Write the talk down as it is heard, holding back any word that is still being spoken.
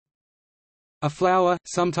A flower,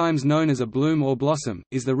 sometimes known as a bloom or blossom,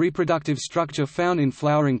 is the reproductive structure found in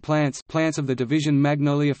flowering plants of the division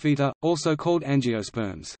Magnoliophyta, also called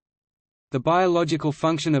angiosperms. The biological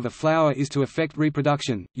function of a flower is to effect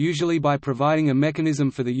reproduction, usually by providing a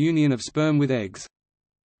mechanism for the union of sperm with eggs.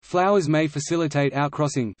 Flowers may facilitate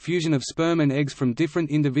outcrossing, fusion of sperm and eggs from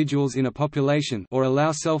different individuals in a population, or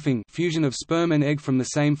allow selfing, fusion of sperm and egg from the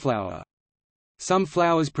same flower. Some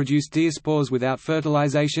flowers produce diaspores without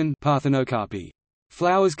fertilization, parthenocarpy.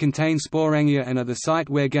 Flowers contain sporangia and are the site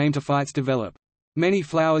where gametophytes develop. Many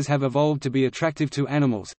flowers have evolved to be attractive to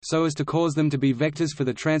animals, so as to cause them to be vectors for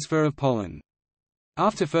the transfer of pollen.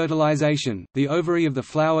 After fertilization, the ovary of the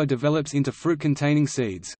flower develops into fruit-containing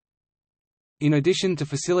seeds. In addition to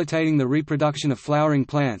facilitating the reproduction of flowering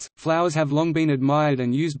plants, flowers have long been admired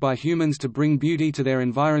and used by humans to bring beauty to their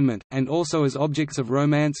environment, and also as objects of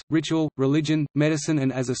romance, ritual, religion, medicine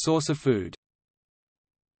and as a source of food.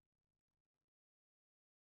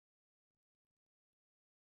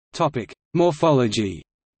 Morphology.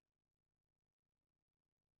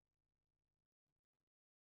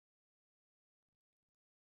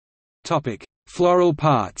 Floral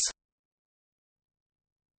parts.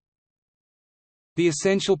 The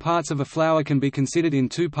essential parts of a flower can be considered in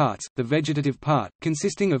two parts, the vegetative part,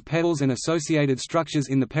 consisting of petals and associated structures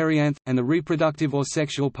in the perianth, and the reproductive or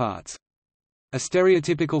sexual parts. A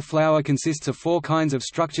stereotypical flower consists of four kinds of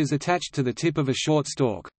structures attached to the tip of a short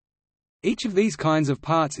stalk. Each of these kinds of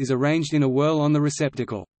parts is arranged in a whorl on the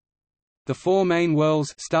receptacle. The four main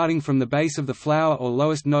whorls, starting from the base of the flower or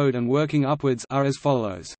lowest node and working upwards, are as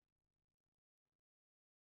follows.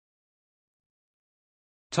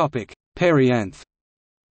 Perianth.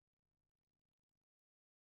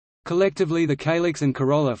 Collectively the calyx and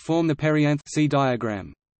corolla form the perianth, see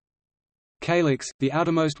diagram. Calyx, the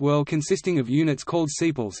outermost whorl consisting of units called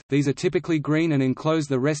sepals, these are typically green and enclose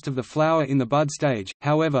the rest of the flower in the bud stage,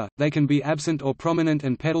 however, they can be absent or prominent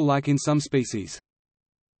and petal-like in some species.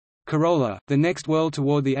 Corolla, the next whorl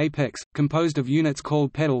toward the apex, composed of units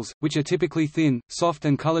called petals, which are typically thin, soft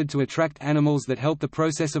and colored to attract animals that help the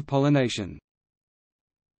process of pollination.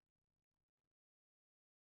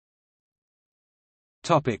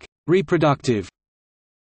 Reproductive.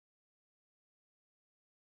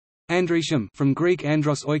 Andrecium, from Greek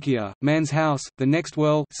andros oikia, man's house, the next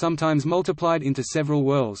whorl, sometimes multiplied into several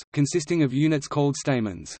whorls, consisting of units called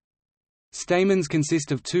stamens. Stamens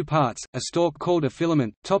consist of two parts, a stalk called a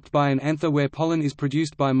filament, topped by an anther where pollen is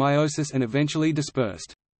produced by meiosis and eventually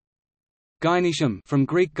dispersed. Gynoecium, from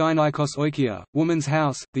Greek gynaikos oikia, woman's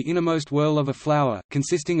house, the innermost whorl of a flower,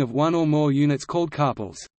 consisting of one or more units called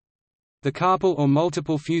carpels. The carpel or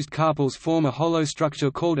multiple fused carpels form a hollow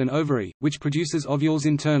structure called an ovary, which produces ovules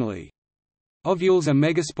internally. Ovules are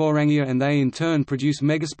megasporangia and they in turn produce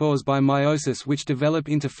megaspores by meiosis which develop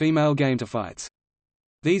into female gametophytes.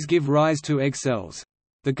 These give rise to egg cells.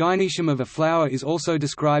 The gynoecium of a flower is also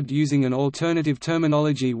described using an alternative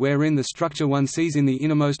terminology wherein the structure one sees in the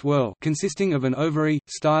innermost whorl, consisting of an ovary,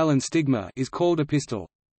 style and stigma, is called a pistil.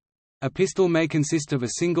 A pistil may consist of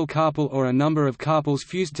a single carpel or a number of carpels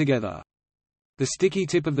fused together. The sticky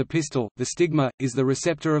tip of the pistil, the stigma, is the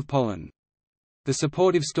receptor of pollen. The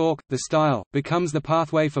supportive stalk, the style, becomes the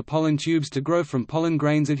pathway for pollen tubes to grow from pollen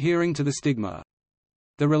grains adhering to the stigma.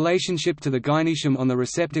 The relationship to the gynoecium on the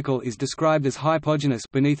receptacle is described as hypogynous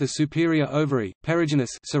beneath a superior ovary, perigynous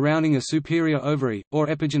surrounding a superior ovary, or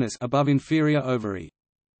epigynous above inferior ovary.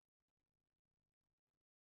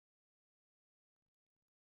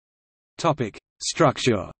 Topic: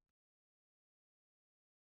 Structure.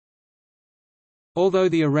 Although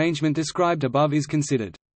the arrangement described above is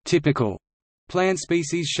considered typical, plant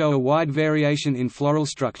species show a wide variation in floral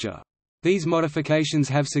structure. These modifications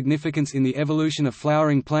have significance in the evolution of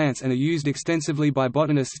flowering plants and are used extensively by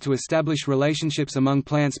botanists to establish relationships among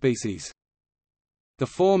plant species. The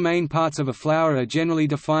four main parts of a flower are generally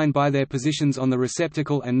defined by their positions on the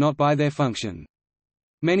receptacle and not by their function.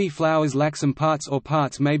 Many flowers lack some parts or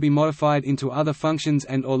parts may be modified into other functions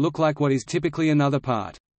and or look like what is typically another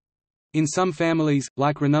part. In some families,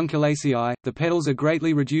 like Ranunculaceae, the petals are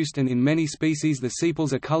greatly reduced and in many species the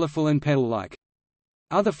sepals are colorful and petal-like.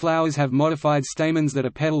 Other flowers have modified stamens that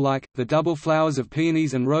are petal-like. The double flowers of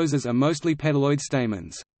peonies and roses are mostly petaloid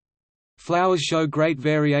stamens. Flowers show great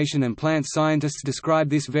variation and plant scientists describe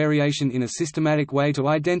this variation in a systematic way to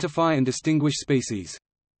identify and distinguish species.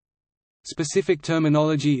 Specific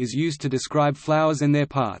terminology is used to describe flowers and their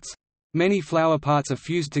parts. Many flower parts are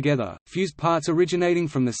fused together. Fused parts originating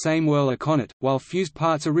from the same whorl are connate, while fused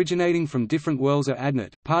parts originating from different whorls are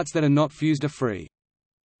adnate. Parts that are not fused are free.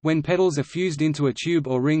 When petals are fused into a tube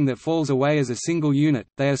or ring that falls away as a single unit,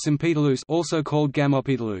 they are sympetalous, also called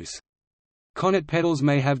gamopetalous. Connate petals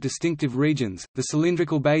may have distinctive regions, the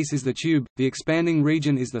cylindrical base is the tube, the expanding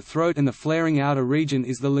region is the throat and the flaring outer region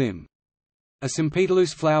is the limb. A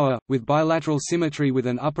sympetalous flower, with bilateral symmetry with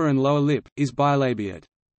an upper and lower lip, is bilabiate.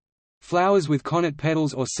 Flowers with connate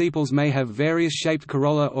petals or sepals may have various shaped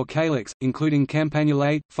corolla or calyx, including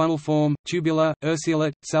campanulate, funnel form, tubular,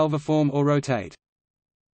 urceolate, salviform or rotate.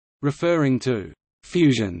 Referring to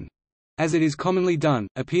fusion, as it is commonly done,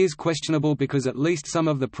 appears questionable because at least some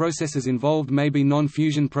of the processes involved may be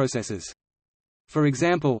non-fusion processes. For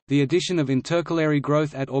example, the addition of intercalary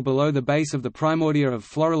growth at or below the base of the primordia of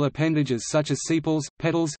floral appendages such as sepals,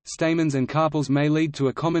 petals, stamens and carpels may lead to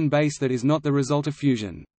a common base that is not the result of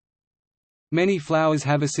fusion. Many flowers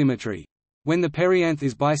have asymmetry. When the perianth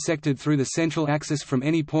is bisected through the central axis from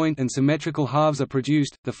any point and symmetrical halves are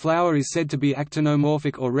produced, the flower is said to be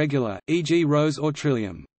actinomorphic or regular, e.g. rose or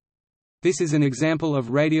trillium. This is an example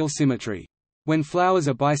of radial symmetry. When flowers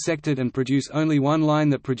are bisected and produce only one line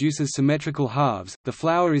that produces symmetrical halves, the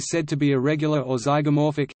flower is said to be irregular or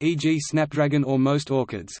zygomorphic, e.g. snapdragon or most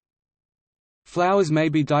orchids. Flowers may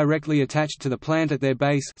be directly attached to the plant at their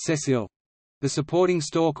base, sessile. The supporting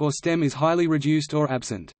stalk or stem is highly reduced or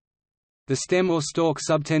absent. The stem or stalk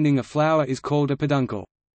subtending a flower is called a peduncle.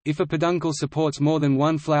 If a peduncle supports more than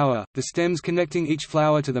one flower, the stems connecting each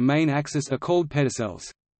flower to the main axis are called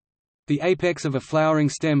pedicels. The apex of a flowering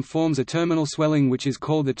stem forms a terminal swelling which is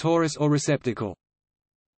called the torus or receptacle.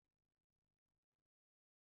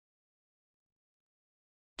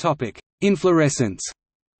 Inflorescence.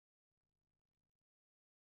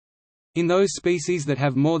 In those species that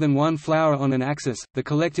have more than one flower on an axis, the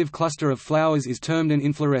collective cluster of flowers is termed an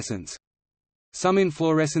inflorescence. Some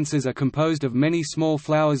inflorescences are composed of many small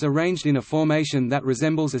flowers arranged in a formation that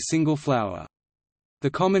resembles a single flower. The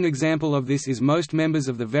common example of this is most members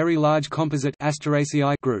of the very large composite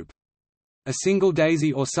Asteraceae group. A single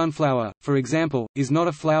daisy or sunflower, for example, is not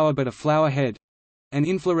a flower but a flower head, an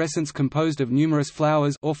inflorescence composed of numerous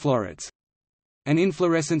flowers or florets. An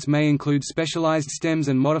inflorescence may include specialized stems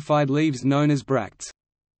and modified leaves known as bracts.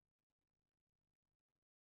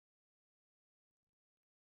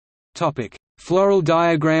 Topic: Floral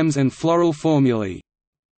diagrams and floral formulae.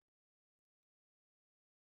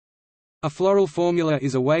 A floral formula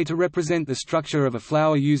is a way to represent the structure of a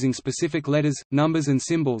flower using specific letters, numbers and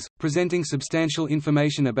symbols, presenting substantial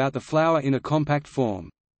information about the flower in a compact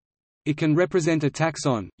form. It can represent a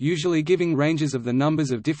taxon, usually giving ranges of the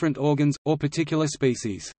numbers of different organs, or particular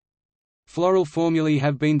species. Floral formulae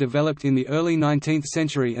have been developed in the early 19th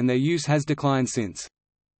century and their use has declined since.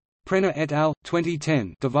 Prenner et al.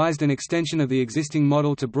 2010 devised an extension of the existing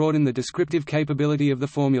model to broaden the descriptive capability of the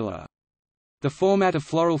formula. The format of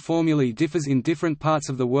floral formulae differs in different parts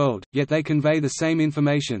of the world, yet they convey the same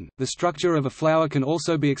information. The structure of a flower can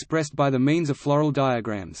also be expressed by the means of floral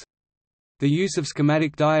diagrams. The use of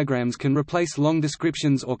schematic diagrams can replace long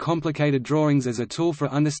descriptions or complicated drawings as a tool for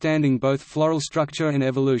understanding both floral structure and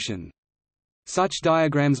evolution. Such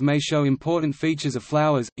diagrams may show important features of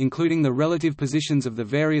flowers, including the relative positions of the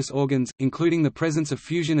various organs, including the presence of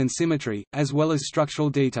fusion and symmetry, as well as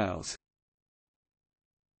structural details.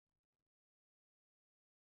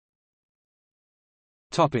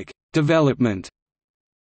 Development.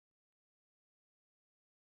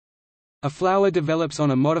 A flower develops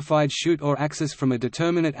on a modified shoot or axis from a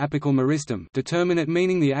determinate apical meristem, determinate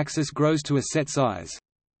meaning the axis grows to a set size.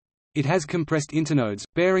 It has compressed internodes,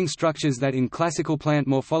 bearing structures that in classical plant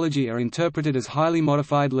morphology are interpreted as highly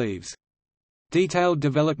modified leaves. Detailed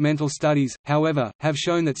developmental studies, however, have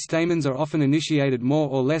shown that stamens are often initiated more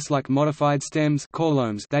or less like modified stems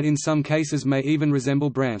that in some cases may even resemble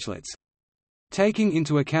branchlets. Taking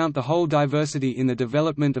into account the whole diversity in the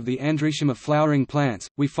development of the androecium of flowering plants,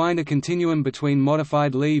 we find a continuum between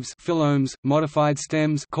modified leaves phyllomes, modified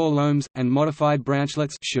stems caulomes, and modified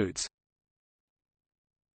branchlets shoots.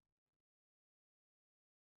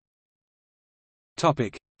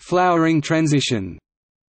 Flowering transition.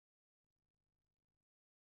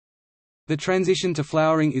 The transition to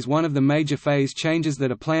flowering is one of the major phase changes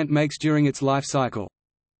that a plant makes during its life cycle.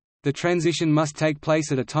 The transition must take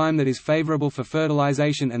place at a time that is favorable for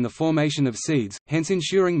fertilization and the formation of seeds, hence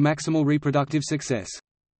ensuring maximal reproductive success.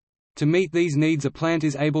 To meet these needs, a plant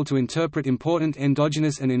is able to interpret important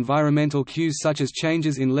endogenous and environmental cues such as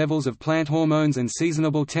changes in levels of plant hormones and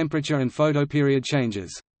seasonable temperature and photoperiod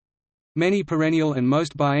changes. Many perennial and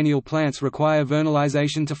most biennial plants require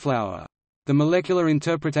vernalization to flower. The molecular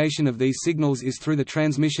interpretation of these signals is through the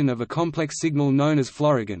transmission of a complex signal known as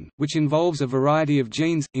florigen, which involves a variety of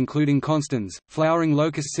genes, including constans. Flowering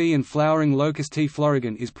locus C and flowering locus T.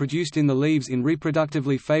 Florigen is produced in the leaves in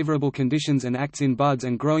reproductively favorable conditions and acts in buds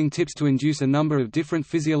and growing tips to induce a number of different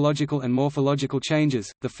physiological and morphological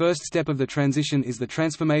changes. The first step of the transition is the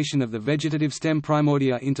transformation of the vegetative stem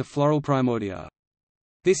primordia into floral primordia.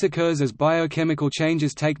 This occurs as biochemical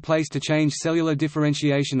changes take place to change cellular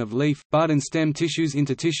differentiation of leaf, bud and stem tissues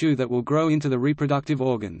into tissue that will grow into the reproductive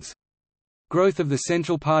organs. Growth of the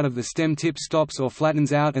central part of the stem tip stops or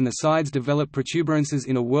flattens out and the sides develop protuberances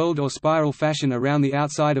in a whorled or spiral fashion around the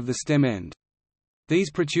outside of the stem end.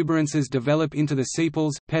 These protuberances develop into the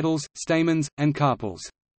sepals, petals, stamens, and carpels.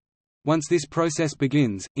 Once this process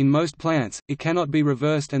begins, in most plants, it cannot be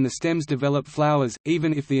reversed and the stems develop flowers,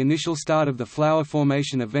 even if the initial start of the flower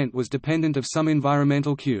formation event was dependent of some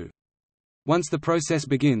environmental cue. Once the process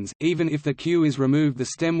begins, even if the cue is removed, the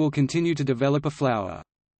stem will continue to develop a flower.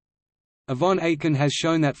 Yvonne Aitken has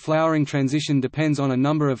shown that flowering transition depends on a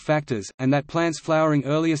number of factors, and that plants flowering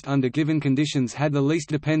earliest under given conditions had the least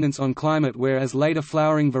dependence on climate, whereas later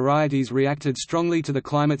flowering varieties reacted strongly to the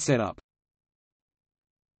climate setup.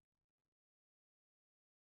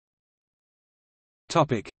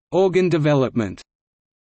 Organ development.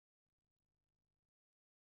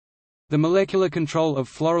 The molecular control of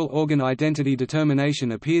floral organ identity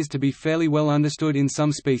determination appears to be fairly well understood in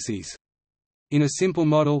some species. In a simple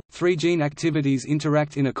model, 3 gene activities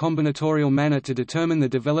interact in a combinatorial manner to determine the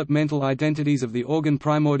developmental identities of the organ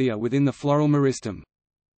primordia within the floral meristem.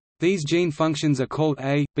 These gene functions are called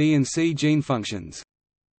A, B and C gene functions.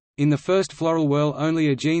 In the first floral whorl only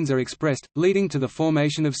A genes are expressed, leading to the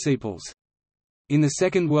formation of sepals. In the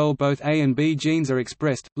second whorl both A and B genes are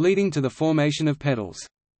expressed, leading to the formation of petals.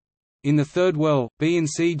 In the third whorl, B and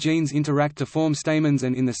C genes interact to form stamens,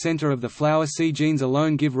 and in the center of the flower C genes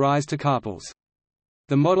alone give rise to carpels.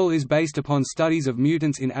 The model is based upon studies of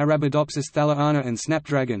mutants in Arabidopsis thaliana and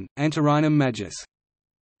snapdragon, Antirrhinum majus.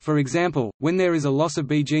 For example, when there is a loss of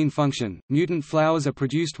B gene function, mutant flowers are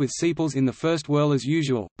produced with sepals in the first whorl as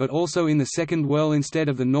usual, but also in the second whorl instead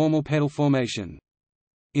of the normal petal formation.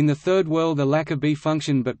 In the third whorl the lack of B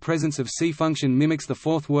function but presence of C function mimics the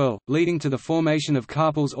fourth whorl, leading to the formation of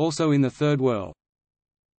carpels also in the third whorl.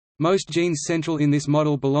 Most genes central in this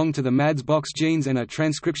model belong to the MADS box genes and are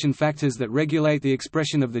transcription factors that regulate the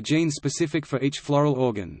expression of the genes specific for each floral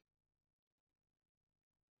organ.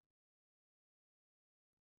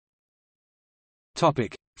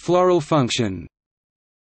 Floral function.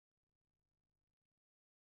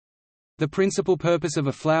 The principal purpose of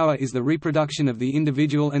a flower is the reproduction of the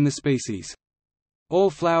individual and the species.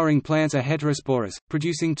 All flowering plants are heterosporous,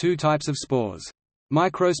 producing 2 types of spores.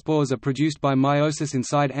 Microspores are produced by meiosis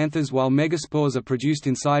inside anthers, while megaspores are produced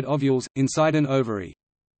inside ovules, inside an ovary.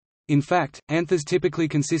 In fact, anthers typically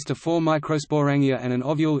consist of 4 microsporangia and an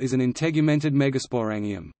ovule is an integumented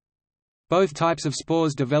megasporangium. Both types of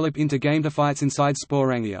spores develop into gametophytes inside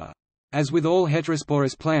sporangia. As with all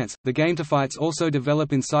heterosporous plants, the gametophytes also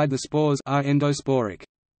develop inside the spores, are endosporic.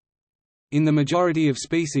 In the majority of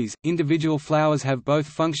species, individual flowers have both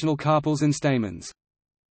functional carpels and stamens.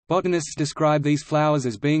 Botanists describe these flowers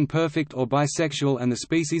as being perfect or bisexual and the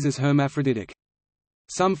species as hermaphroditic.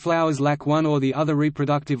 Some flowers lack one or the other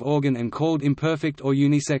reproductive organ and called imperfect or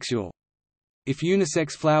unisexual. If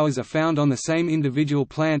unisex flowers are found on the same individual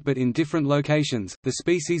plant but in different locations, the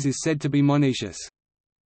species is said to be monoecious.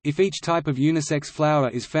 If each type of unisex flower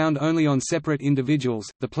is found only on separate individuals,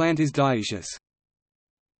 the plant is dioecious.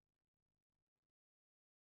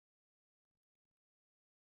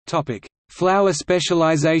 Flower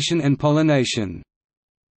specialization and pollination.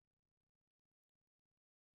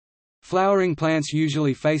 Flowering plants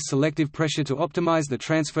usually face selective pressure to optimize the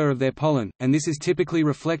transfer of their pollen, and this is typically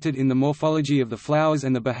reflected in the morphology of the flowers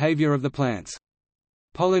and the behavior of the plants.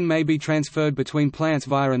 Pollen may be transferred between plants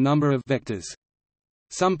via a number of vectors.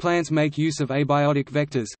 Some plants make use of abiotic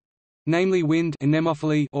vectors, namely wind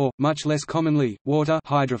anemophily or, much less commonly, water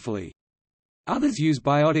hydrophily. Others use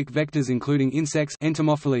biotic vectors including insects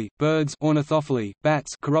entomophily, birds ornithophily,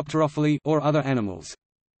 bats chiropterophily, or other animals.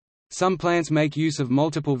 Some plants make use of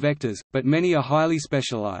multiple vectors, but many are highly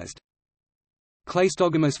specialized.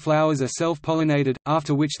 Cleistogamous flowers are self-pollinated,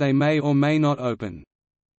 after which they may or may not open.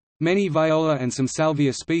 Many viola and some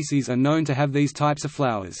salvia species are known to have these types of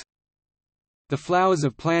flowers. The flowers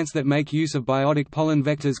of plants that make use of biotic pollen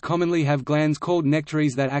vectors commonly have glands called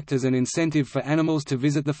nectaries that act as an incentive for animals to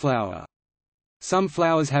visit the flower. Some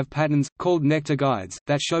flowers have patterns, called nectar guides,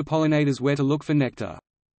 that show pollinators where to look for nectar.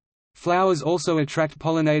 Flowers also attract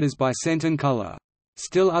pollinators by scent and color.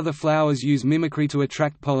 Still other flowers use mimicry to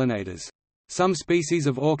attract pollinators. Some species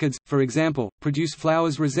of orchids, for example, produce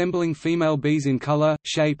flowers resembling female bees in color,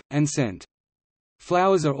 shape, and scent.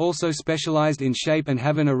 Flowers are also specialized in shape and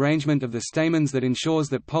have an arrangement of the stamens that ensures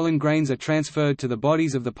that pollen grains are transferred to the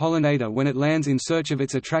bodies of the pollinator when it lands in search of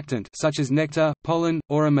its attractant, such as nectar, pollen,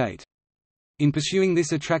 or a mate. In pursuing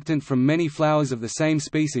this attractant from many flowers of the same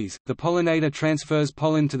species, the pollinator transfers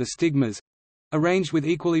pollen to the stigmas—arranged with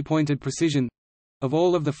equally pointed precision—of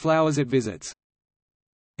all of the flowers it visits.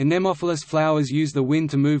 Anemophilous flowers use the wind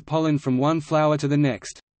to move pollen from one flower to the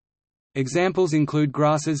next. Examples include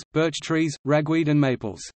grasses, birch trees, ragweed and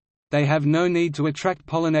maples. They have no need to attract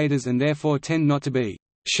pollinators and therefore tend not to be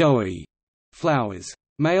showy flowers.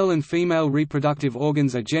 Male and female reproductive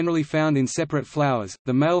organs are generally found in separate flowers,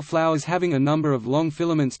 the male flowers having a number of long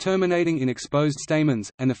filaments terminating in exposed stamens,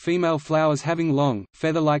 and the female flowers having long,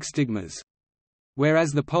 feather-like stigmas.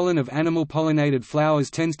 Whereas the pollen of animal-pollinated flowers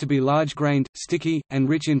tends to be large-grained, sticky, and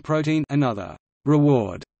rich in protein, another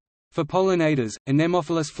reward for pollinators,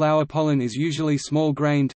 anemophilous flower pollen is usually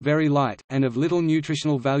small-grained, very light, and of little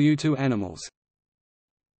nutritional value to animals.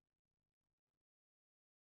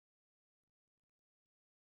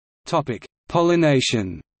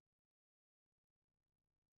 Pollination.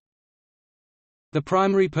 The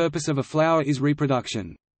primary purpose of a flower is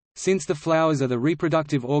reproduction. Since the flowers are the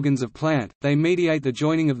reproductive organs of plant, they mediate the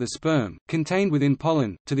joining of the sperm, contained within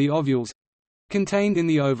pollen, to the ovules—contained in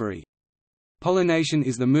the ovary. Pollination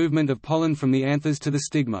is the movement of pollen from the anthers to the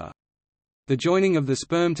stigma. The joining of the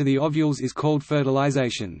sperm to the ovules is called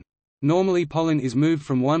fertilization. Normally pollen is moved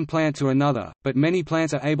from one plant to another, but many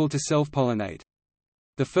plants are able to self-pollinate.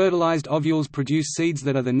 The fertilized ovules produce seeds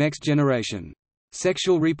that are the next generation.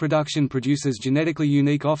 Sexual reproduction produces genetically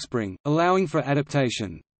unique offspring, allowing for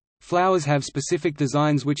adaptation. Flowers have specific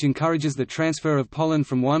designs which encourages the transfer of pollen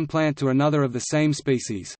from one plant to another of the same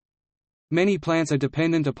species. Many plants are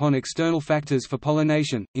dependent upon external factors for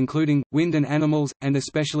pollination, including wind and animals, and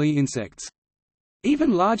especially insects.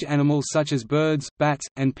 Even large animals such as birds, bats,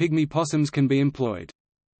 and pygmy possums can be employed.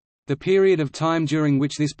 The period of time during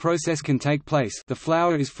which this process can take place, the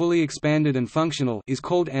flower is fully expanded and functional, is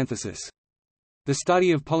called anthesis. The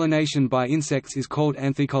study of pollination by insects is called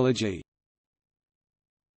anthecology.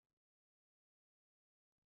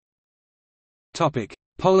 Topic: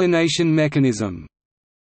 Pollination mechanism.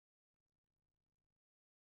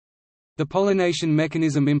 The pollination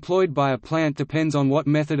mechanism employed by a plant depends on what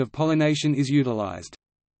method of pollination is utilized.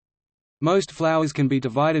 Most flowers can be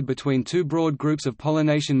divided between two broad groups of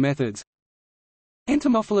pollination methods.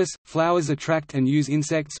 Entomophilous – flowers attract and use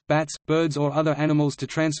insects, bats, birds or other animals to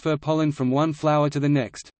transfer pollen from one flower to the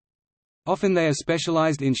next. Often they are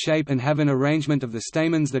specialized in shape and have an arrangement of the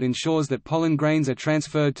stamens that ensures that pollen grains are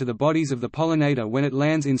transferred to the bodies of the pollinator when it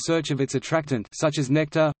lands in search of its attractant, such as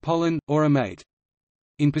nectar, pollen, or a mate.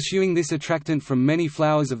 In pursuing this attractant from many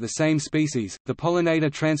flowers of the same species, the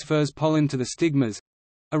pollinator transfers pollen to the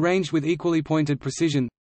stigmas—arranged with equally pointed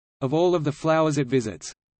precision—of all of the flowers it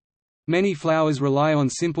visits. Many flowers rely on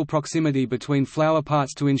simple proximity between flower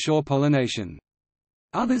parts to ensure pollination.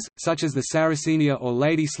 Others, such as the Sarracenia or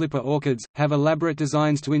lady slipper orchids, have elaborate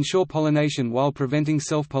designs to ensure pollination while preventing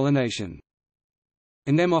self-pollination.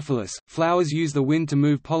 Anemophilous – flowers use the wind to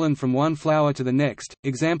move pollen from one flower to the next.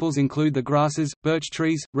 Examples include the grasses, birch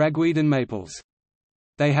trees, ragweed and maples.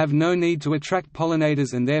 They have no need to attract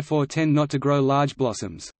pollinators and therefore tend not to grow large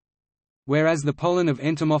blossoms. Whereas the pollen of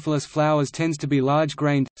entomophilous flowers tends to be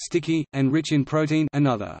large-grained, sticky, and rich in protein,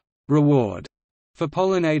 another reward for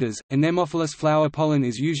pollinators, anemophilous flower pollen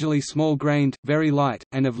is usually small-grained, very light,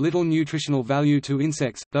 and of little nutritional value to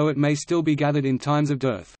insects, though it may still be gathered in times of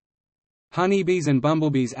dearth. Honeybees and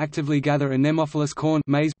bumblebees actively gather anemophilous corn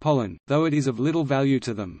maize pollen, though it is of little value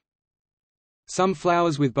to them. Some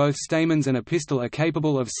flowers with both stamens and a pistil are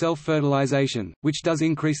capable of self-fertilization, which does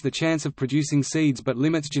increase the chance of producing seeds but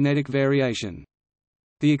limits genetic variation.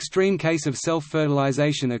 The extreme case of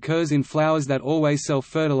self-fertilization occurs in flowers that always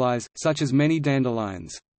self-fertilize, such as many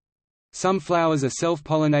dandelions. Some flowers are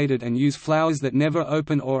self-pollinated and use flowers that never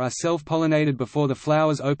open or are self-pollinated before the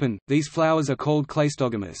flowers open. These flowers are called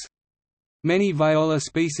cleistogamous. Many Viola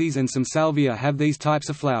species and some Salvia have these types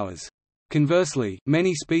of flowers. Conversely,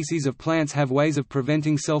 many species of plants have ways of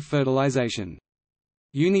preventing self-fertilization.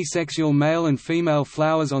 Unisexual male and female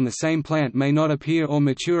flowers on the same plant may not appear or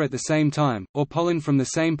mature at the same time, or pollen from the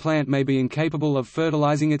same plant may be incapable of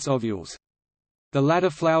fertilizing its ovules. The latter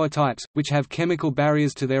flower types, which have chemical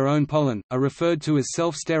barriers to their own pollen, are referred to as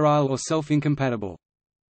self-sterile or self-incompatible.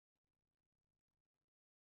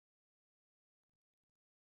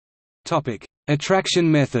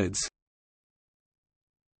 Attraction methods.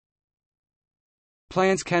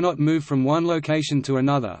 Plants cannot move from one location to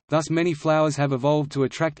another, thus many flowers have evolved to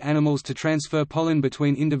attract animals to transfer pollen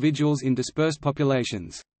between individuals in dispersed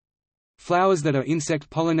populations. Flowers that are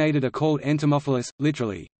insect-pollinated are called entomophilous,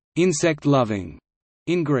 literally, insect-loving,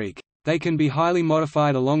 in Greek. They can be highly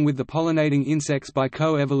modified along with the pollinating insects by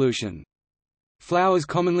co-evolution. Flowers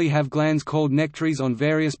commonly have glands called nectaries on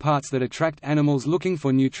various parts that attract animals looking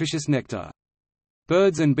for nutritious nectar.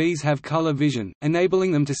 Birds and bees have color vision,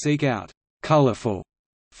 enabling them to seek out colorful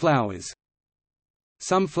flowers.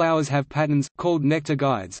 Some flowers have patterns, called nectar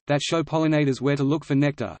guides, that show pollinators where to look for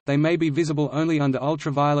nectar. They may be visible only under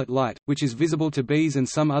ultraviolet light, which is visible to bees and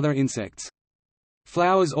some other insects.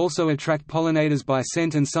 Flowers also attract pollinators by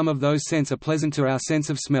scent, and some of those scents are pleasant to our sense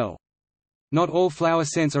of smell. Not all flower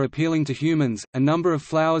scents are appealing to humans. A number of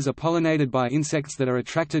flowers are pollinated by insects that are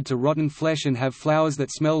attracted to rotten flesh and have flowers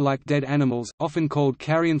that smell like dead animals, often called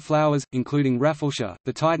carrion flowers, including Rafflesia,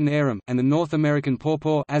 the Titan arum, and the North American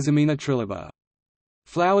pawpaw Azamina trilobur.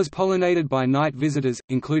 Flowers pollinated by night visitors,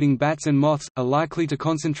 including bats and moths, are likely to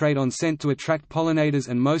concentrate on scent to attract pollinators,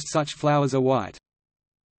 and most such flowers are white.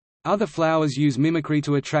 Other flowers use mimicry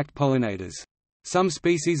to attract pollinators. Some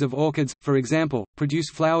species of orchids, for example, produce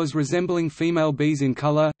flowers resembling female bees in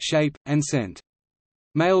color, shape, and scent.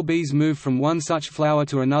 Male bees move from one such flower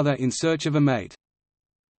to another in search of a mate.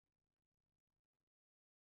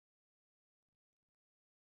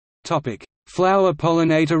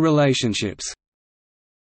 Flower-pollinator relationships.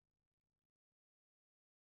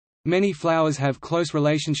 Many flowers have close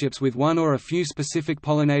relationships with one or a few specific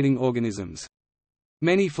pollinating organisms.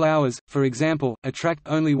 Many flowers, for example, attract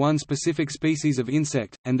only one specific species of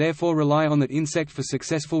insect, and therefore rely on that insect for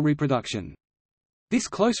successful reproduction. This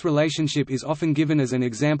close relationship is often given as an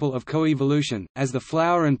example of coevolution, as the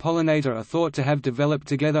flower and pollinator are thought to have developed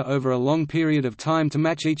together over a long period of time to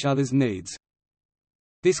match each other's needs.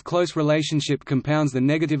 This close relationship compounds the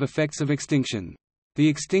negative effects of extinction. The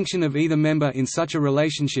extinction of either member in such a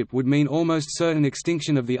relationship would mean almost certain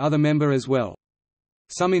extinction of the other member as well.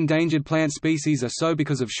 Some endangered plant species are so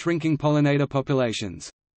because of shrinking pollinator populations.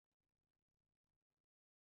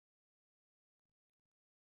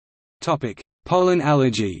 Pollen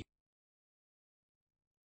allergy.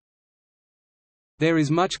 There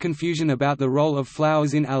is much confusion about the role of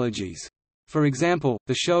flowers in allergies. For example,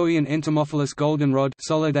 the showy and entomophilous goldenrod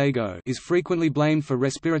solidago is frequently blamed for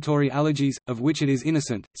respiratory allergies, of which it is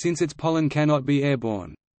innocent, since its pollen cannot be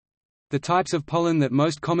airborne. The types of pollen that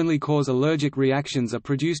most commonly cause allergic reactions are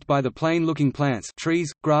produced by the plain-looking plants,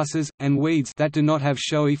 trees, grasses, and weeds that do not have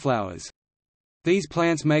showy flowers. These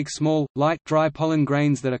plants make small, light, dry pollen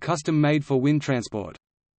grains that are custom-made for wind transport.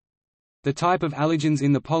 The type of allergens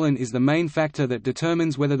in the pollen is the main factor that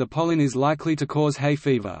determines whether the pollen is likely to cause hay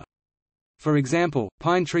fever. For example,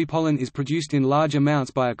 pine tree pollen is produced in large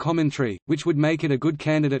amounts by a common tree, which would make it a good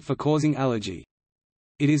candidate for causing allergy.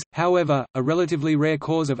 It is, however, a relatively rare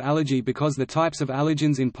cause of allergy because the types of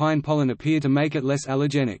allergens in pine pollen appear to make it less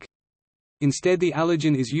allergenic. Instead, the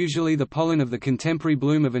allergen is usually the pollen of the contemporary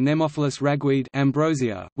bloom of anemophilous ragweed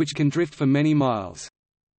ambrosia, which can drift for many miles.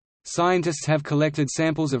 Scientists have collected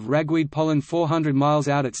samples of ragweed pollen 400 miles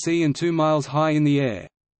out at sea and 2 miles high in the air.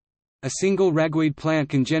 A single ragweed plant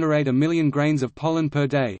can generate 1 million grains of pollen per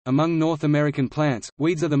day. Among North American plants,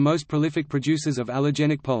 weeds are the most prolific producers of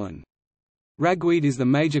allergenic pollen. Ragweed is the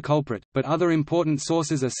major culprit, but other important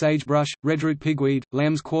sources are sagebrush, redroot pigweed,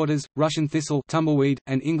 lamb's quarters, Russian thistle tumbleweed,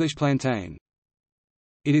 and English plantain.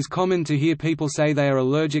 It is common to hear people say they are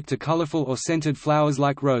allergic to colorful or scented flowers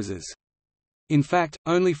like roses. In fact,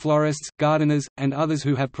 only florists, gardeners, and others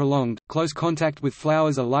who have prolonged, close contact with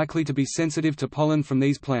flowers are likely to be sensitive to pollen from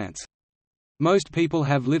these plants. Most people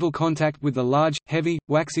have little contact with the large, heavy,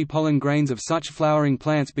 waxy pollen grains of such flowering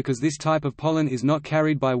plants because this type of pollen is not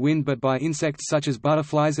carried by wind but by insects such as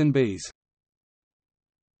butterflies and bees.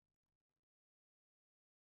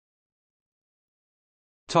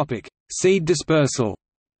 Seed dispersal.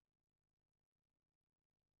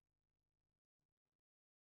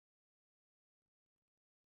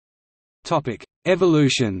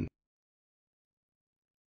 Evolution.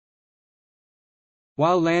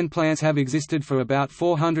 While land plants have existed for about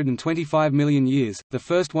 425 million years, the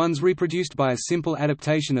first ones reproduced by a simple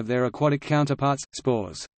adaptation of their aquatic counterparts,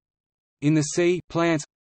 spores. In the sea,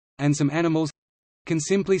 plants—and some animals—can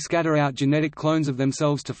simply scatter out genetic clones of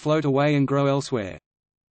themselves to float away and grow elsewhere.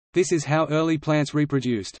 This is how early plants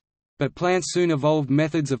reproduced. But plants soon evolved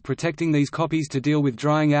methods of protecting these copies to deal with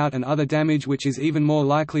drying out and other damage, which is even more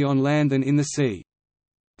likely on land than in the sea.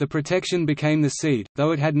 The protection became the seed,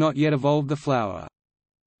 though it had not yet evolved the flower.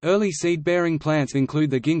 Early seed-bearing plants include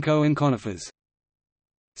the ginkgo and conifers.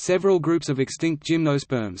 Several groups of extinct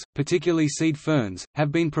gymnosperms, particularly seed ferns,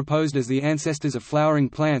 have been proposed as the ancestors of flowering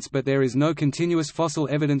plants, but there is no continuous fossil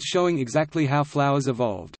evidence showing exactly how flowers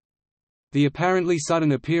evolved. The apparently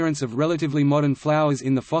sudden appearance of relatively modern flowers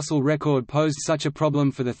in the fossil record posed such a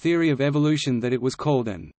problem for the theory of evolution that it was called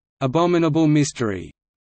an abominable mystery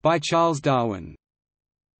by Charles Darwin.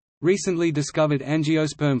 Recently discovered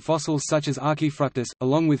angiosperm fossils such as Archifructus,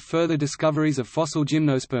 along with further discoveries of fossil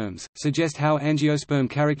gymnosperms, suggest how angiosperm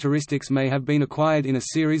characteristics may have been acquired in a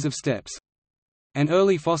series of steps. An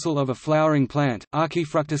early fossil of a flowering plant,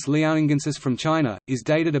 Archifructus liaoningensis from China, is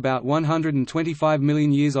dated about 125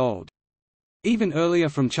 million years old. Even earlier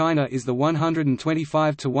from China is the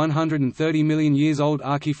 125 to 130 million years old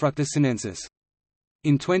Archifructus sinensis.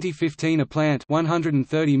 In 2015 a plant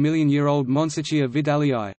 130-million-year-old Montsechia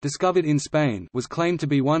vidalii, discovered in Spain, was claimed to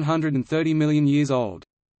be 130 million years old.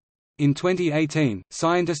 In 2018,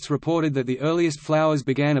 scientists reported that the earliest flowers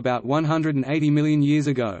began about 180 million years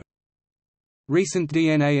ago. Recent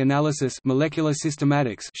DNA analysis molecular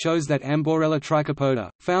systematics shows that Amborella trichopoda,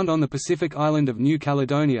 found on the Pacific island of New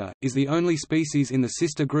Caledonia, is the only species in the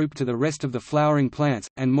sister group to the rest of the flowering plants,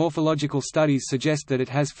 and morphological studies suggest that it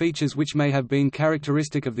has features which may have been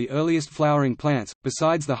characteristic of the earliest flowering plants.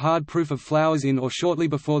 Besides the hard proof of flowers in or shortly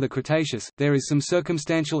before the Cretaceous, there is some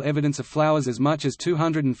circumstantial evidence of flowers as much as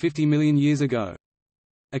 250 million years ago.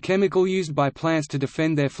 A chemical used by plants to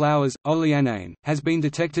defend their flowers, oleanane, has been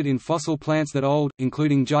detected in fossil plants that old,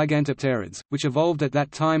 including gigantopterids, which evolved at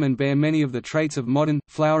that time and bear many of the traits of modern,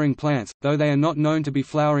 flowering plants, though they are not known to be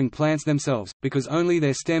flowering plants themselves, because only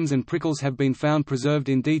their stems and prickles have been found preserved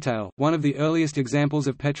in detail, one of the earliest examples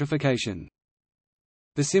of petrification.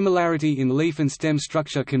 The similarity in leaf and stem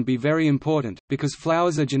structure can be very important, because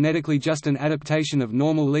flowers are genetically just an adaptation of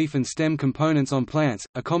normal leaf and stem components on plants,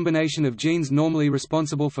 a combination of genes normally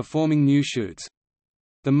responsible for forming new shoots.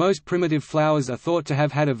 The most primitive flowers are thought to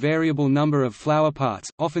have had a variable number of flower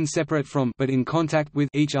parts, often separate from but in contact with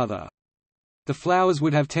each other. The flowers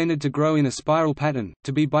would have tended to grow in a spiral pattern,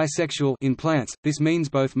 to be bisexual in plants, this means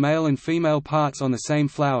both male and female parts on the same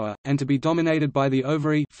flower, and to be dominated by the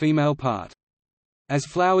ovary female part. As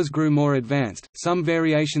flowers grew more advanced, some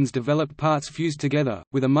variations developed parts fused together,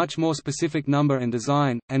 with a much more specific number and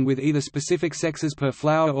design, and with either specific sexes per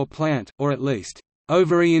flower or plant, or at least,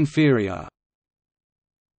 ovary inferior.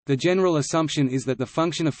 The general assumption is that the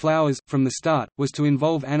function of flowers, from the start, was to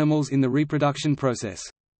involve animals in the reproduction process.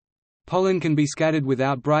 Pollen can be scattered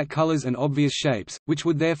without bright colors and obvious shapes, which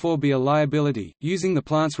would therefore be a liability, using the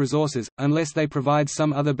plant's resources, unless they provide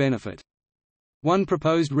some other benefit. One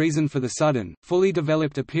proposed reason for the sudden, fully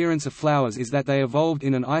developed appearance of flowers is that they evolved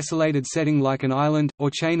in an isolated setting like an island, or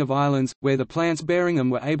chain of islands, where the plants bearing them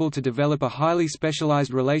were able to develop a highly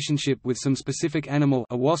specialized relationship with some specific animal,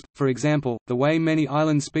 a wasp, for example, the way many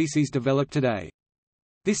island species develop today.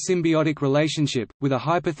 This symbiotic relationship, with a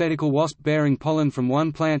hypothetical wasp bearing pollen from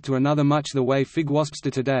one plant to another much the way fig wasps do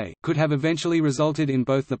today, could have eventually resulted in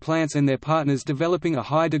both the plants and their partners developing a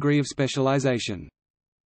high degree of specialization.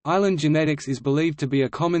 Island genetics is believed to be a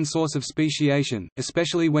common source of speciation,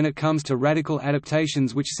 especially when it comes to radical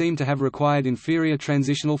adaptations which seem to have required inferior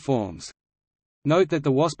transitional forms. Note that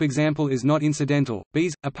the wasp example is not incidental.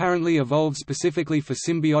 Bees, apparently evolved specifically for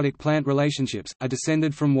symbiotic plant relationships, are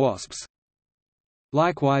descended from wasps.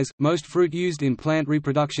 Likewise, most fruit used in plant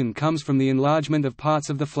reproduction comes from the enlargement of parts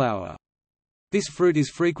of the flower. This fruit is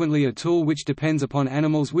frequently a tool which depends upon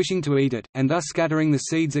animals wishing to eat it, and thus scattering the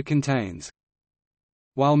seeds it contains.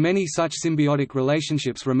 While many such symbiotic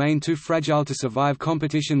relationships remain too fragile to survive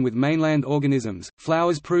competition with mainland organisms,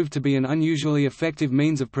 flowers prove to be an unusually effective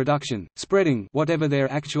means of production, spreading whatever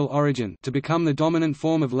their actual origin to become the dominant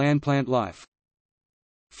form of land plant life.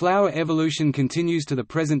 Flower evolution continues to the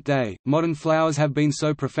present day. Modern flowers have been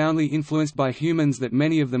so profoundly influenced by humans that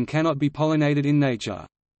many of them cannot be pollinated in nature.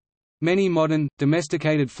 Many modern,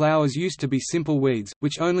 domesticated flowers used to be simple weeds,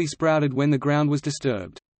 which only sprouted when the ground was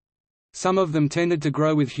disturbed. Some of them tended to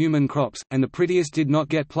grow with human crops, and the prettiest did not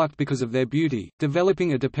get plucked because of their beauty,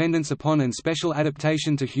 developing a dependence upon and special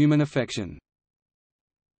adaptation to human affection.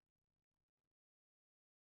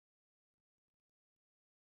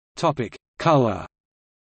 Color.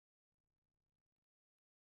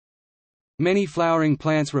 Many flowering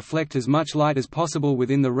plants reflect as much light as possible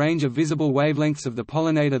within the range of visible wavelengths of the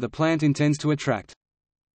pollinator the plant intends to attract.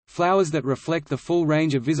 Flowers that reflect the full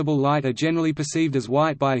range of visible light are generally perceived as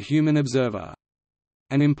white by a human observer.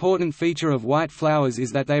 An important feature of white flowers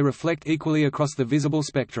is that they reflect equally across the visible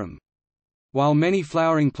spectrum. While many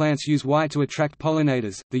flowering plants use white to attract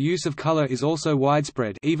pollinators, the use of color is also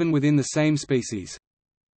widespread even within the same species.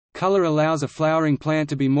 Color allows a flowering plant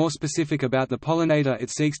to be more specific about the pollinator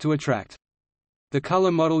it seeks to attract. The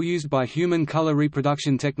color model used by human color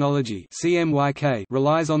reproduction technology (CMYK)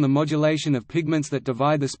 relies on the modulation of pigments that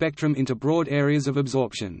divide the spectrum into broad areas of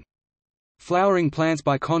absorption. Flowering plants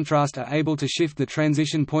by contrast are able to shift the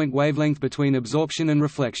transition point wavelength between absorption and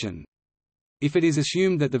reflection. If it is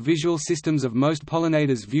assumed that the visual systems of most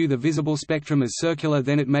pollinators view the visible spectrum as circular,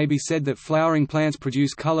 then it may be said that flowering plants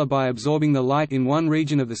produce color by absorbing the light in one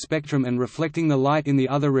region of the spectrum and reflecting the light in the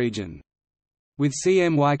other region. With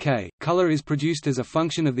CMYK, color is produced as a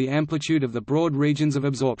function of the amplitude of the broad regions of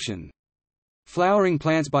absorption. Flowering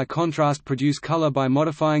plants by contrast produce color by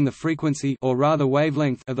modifying the frequency, or rather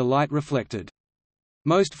wavelength, of the light reflected.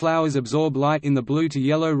 Most flowers absorb light in the blue to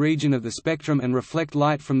yellow region of the spectrum and reflect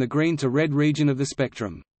light from the green to red region of the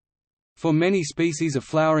spectrum. For many species of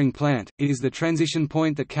flowering plant, it is the transition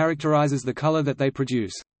point that characterizes the color that they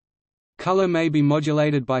produce. Color may be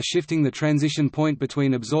modulated by shifting the transition point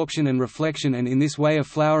between absorption and reflection, and in this way a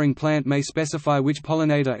flowering plant may specify which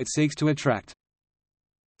pollinator it seeks to attract.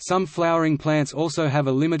 Some flowering plants also have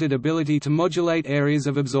a limited ability to modulate areas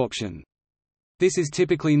of absorption. This is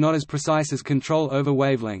typically not as precise as control over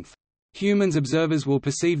wavelength. Humans observers will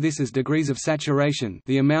perceive this as degrees of saturation,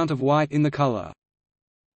 the amount of white in the color.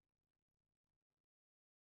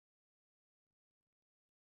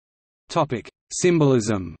 Topic: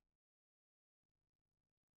 Symbolism.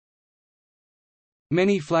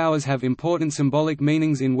 Many flowers have important symbolic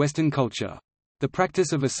meanings in Western culture. The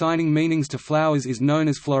practice of assigning meanings to flowers is known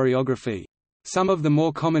as florography. Some of the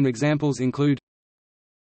more common examples include: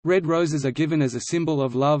 red roses are given as a symbol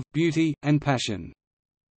of love, beauty, and passion.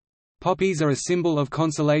 Poppies are a symbol of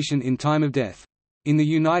consolation in time of death. In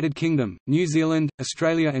the United Kingdom, New Zealand,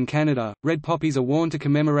 Australia and Canada, red poppies are worn to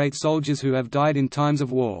commemorate soldiers who have died in times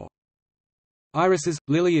of war. Irises,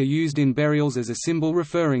 lily are used in burials as a symbol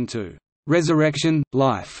referring to resurrection,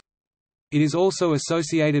 life. It is also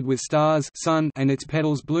associated with stars, sun, and its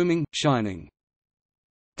petals blooming, shining.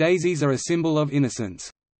 Daisies are a symbol of innocence.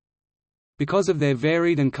 Because of their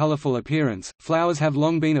varied and colorful appearance, flowers have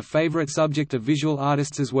long been a favorite subject of visual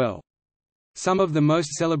artists as well. Some of the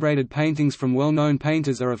most celebrated paintings from well-known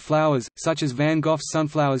painters are of flowers, such as Van Gogh's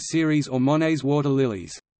Sunflowers series or Monet's water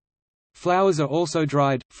lilies. Flowers are also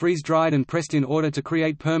dried, freeze-dried and pressed in order to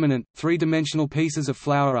create permanent, three-dimensional pieces of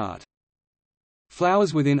flower art.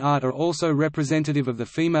 Flowers within art are also representative of the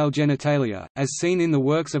female genitalia, as seen in the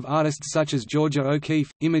works of artists such as Georgia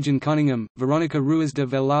O'Keeffe, Imogen Cunningham, Veronica Ruiz de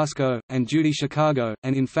Velasco, and Judy Chicago,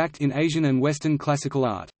 and in fact in Asian and Western classical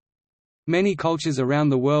art. Many cultures around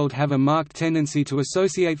the world have a marked tendency to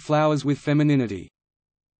associate flowers with femininity.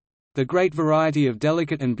 The great variety of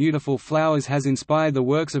delicate and beautiful flowers has inspired the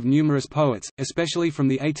works of numerous poets, especially from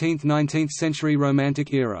the 18th–19th century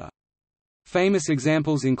Romantic era. Famous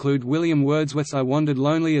examples include William Wordsworth's I Wandered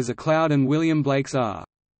Lonely as a Cloud and William Blake's R.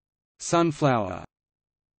 Sunflower.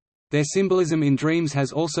 Their symbolism in dreams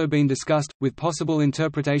has also been discussed, with possible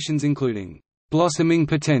interpretations including blossoming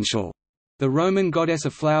potential, the Roman goddess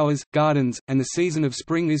of flowers, gardens, and the season of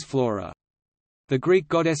spring is Flora. The Greek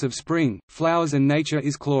goddess of spring, flowers and nature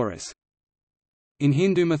is Chloris. In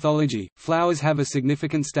Hindu mythology, flowers have a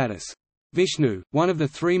significant status. Vishnu, one of the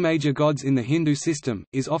three major gods in the Hindu system,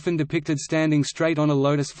 is often depicted standing straight on a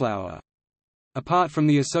lotus flower. Apart from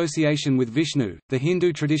the association with Vishnu, the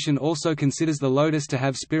Hindu tradition also considers the lotus to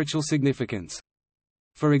have spiritual significance.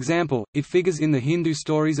 For example, it figures in the Hindu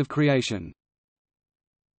stories of creation.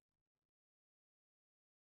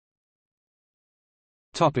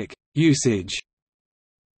 Usage.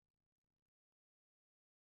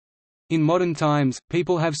 In modern times,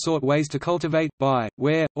 people have sought ways to cultivate, buy,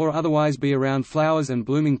 wear, or otherwise be around flowers and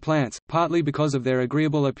blooming plants, partly because of their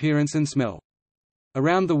agreeable appearance and smell.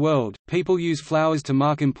 Around the world, people use flowers to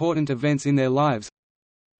mark important events in their lives,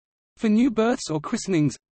 for new births or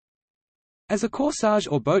christenings, as a corsage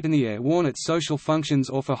or boutonniere worn at social functions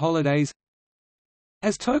or for holidays,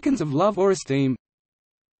 as tokens of love or esteem,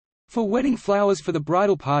 for wedding flowers for the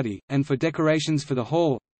bridal party, and for decorations for the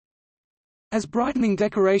hall, as brightening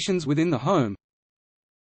decorations within the home,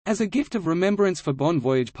 as a gift of remembrance for bon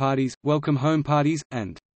voyage parties, welcome home parties,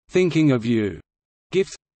 and thinking of you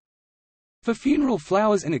gifts, for funeral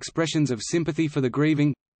flowers and expressions of sympathy for the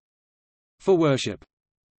grieving, for worship.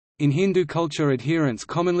 In Hindu culture, adherents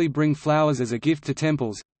commonly bring flowers as a gift to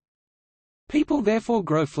temples. People therefore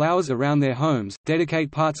grow flowers around their homes,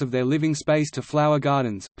 dedicate parts of their living space to flower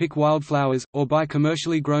gardens, pick wildflowers, or buy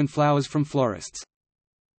commercially grown flowers from florists.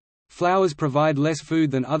 Flowers provide less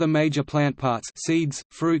food than other major plant parts, seeds,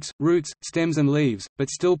 fruits, roots, stems and leaves, but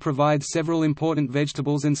still provide several important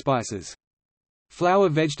vegetables and spices. Flower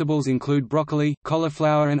vegetables include broccoli,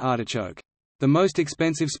 cauliflower and artichoke. The most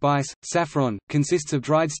expensive spice, saffron, consists of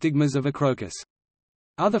dried stigmas of a crocus.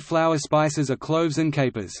 Other flower spices are cloves and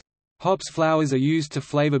capers. Hops flowers are used to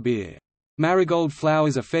flavor beer. Marigold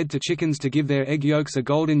flowers are fed to chickens to give their egg yolks a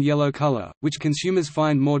golden yellow color, which consumers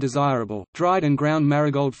find more desirable. Dried and ground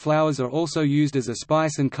marigold flowers are also used as a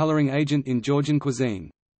spice and coloring agent in Georgian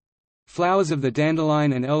cuisine. Flowers of the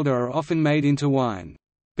dandelion and elder are often made into wine.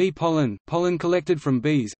 Bee pollen, pollen collected from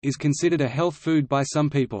bees, is considered a health food by some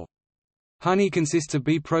people. Honey consists of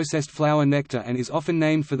bee-processed flower nectar and is often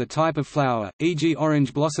named for the type of flower, e.g.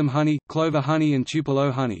 orange blossom honey, clover honey and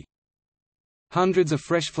Tupelo honey. Hundreds of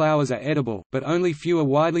fresh flowers are edible, but only few are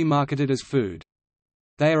widely marketed as food.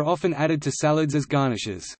 They are often added to salads as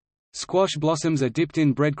garnishes. Squash blossoms are dipped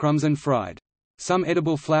in breadcrumbs and fried. Some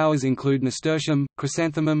edible flowers include nasturtium,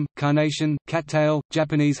 chrysanthemum, carnation, cattail,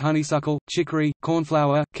 Japanese honeysuckle, chicory,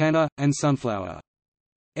 cornflower, canna, and sunflower.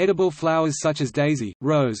 Edible flowers such as daisy,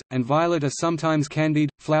 rose, and violet are sometimes candied.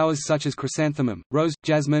 Flowers such as chrysanthemum, rose,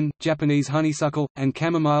 jasmine, Japanese honeysuckle, and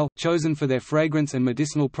chamomile, chosen for their fragrance and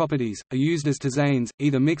medicinal properties, are used as tisanes,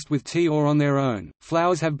 either mixed with tea or on their own.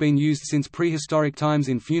 Flowers have been used since prehistoric times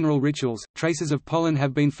in funeral rituals. Traces of pollen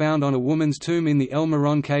have been found on a woman's tomb in the El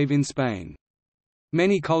Morón cave in Spain.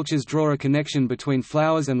 Many cultures draw a connection between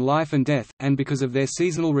flowers and life and death, and because of their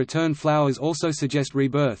seasonal return, flowers also suggest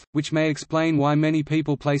rebirth, which may explain why many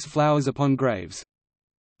people place flowers upon graves.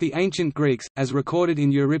 The ancient Greeks, as recorded in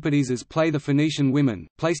Euripides's play The Phoenician Women,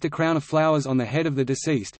 placed a crown of flowers on the head of the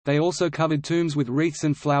deceased. They also covered tombs with wreaths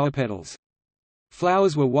and flower petals.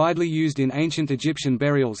 Flowers were widely used in ancient Egyptian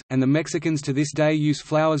burials, and the Mexicans to this day use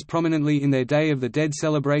flowers prominently in their Day of the Dead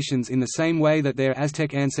celebrations in the same way that their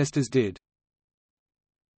Aztec ancestors did.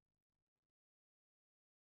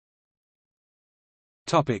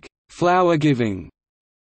 Flower giving.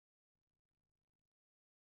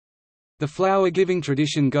 The flower-giving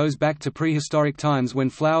tradition goes back to prehistoric times when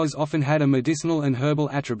flowers often had a medicinal and herbal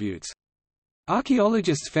attributes.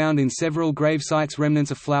 Archaeologists found in several grave sites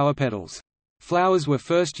remnants of flower petals. Flowers were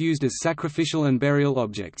first used as sacrificial and burial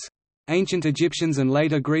objects. Ancient Egyptians and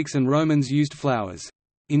later Greeks and Romans used flowers.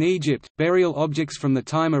 In Egypt, burial objects from the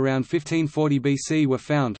time around 1540 BC were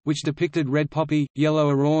found, which depicted red poppy, yellow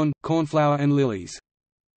aran, cornflower and lilies.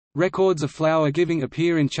 Records of flower-giving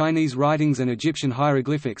appear in Chinese writings and Egyptian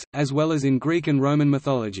hieroglyphics, as well as in Greek and Roman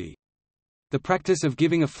mythology. The practice of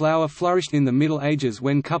giving a flower flourished in the Middle Ages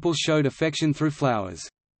when couples showed affection through flowers.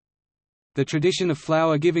 The tradition of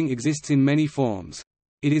flower-giving exists in many forms.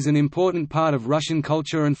 It is an important part of Russian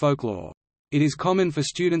culture and folklore. It is common for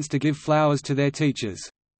students to give flowers to their teachers.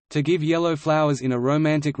 To give yellow flowers in a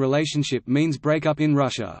romantic relationship means breakup in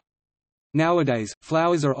Russia. Nowadays,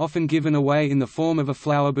 flowers are often given away in the form of a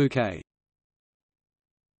flower bouquet.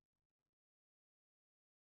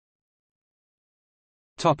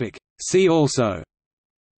 See also: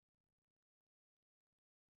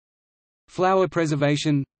 flower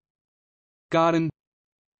preservation, garden,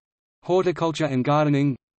 horticulture and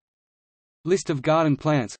gardening, list of garden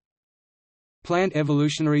plants, plant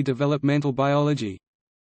evolutionary developmental biology,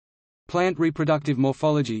 plant reproductive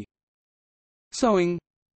morphology, sowing.